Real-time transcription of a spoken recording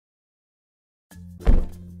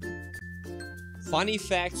Funny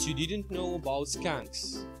facts you didn't know about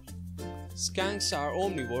skunks. Skunks are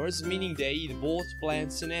omnivores, meaning they eat both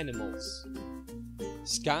plants and animals.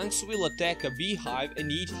 Skunks will attack a beehive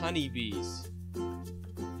and eat honeybees.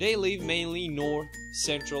 They live mainly in North,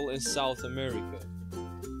 Central and South America.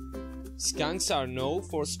 Skunks are known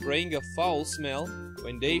for spraying a foul smell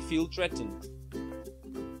when they feel threatened.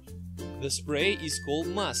 The spray is called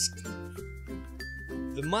musk.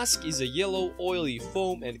 The musk is a yellow oily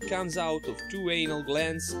foam and comes out of two anal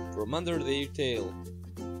glands from under their tail.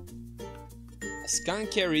 A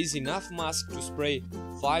skunk carries enough musk to spray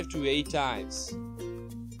 5 to 8 times.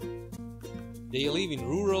 They live in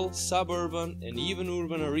rural, suburban and even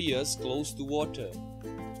urban areas close to water.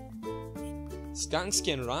 Skunks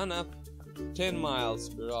can run up 10 miles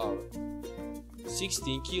per hour,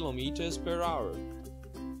 16 kilometers per hour.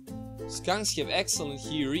 Skunks have excellent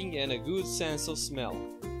hearing and a good sense of smell.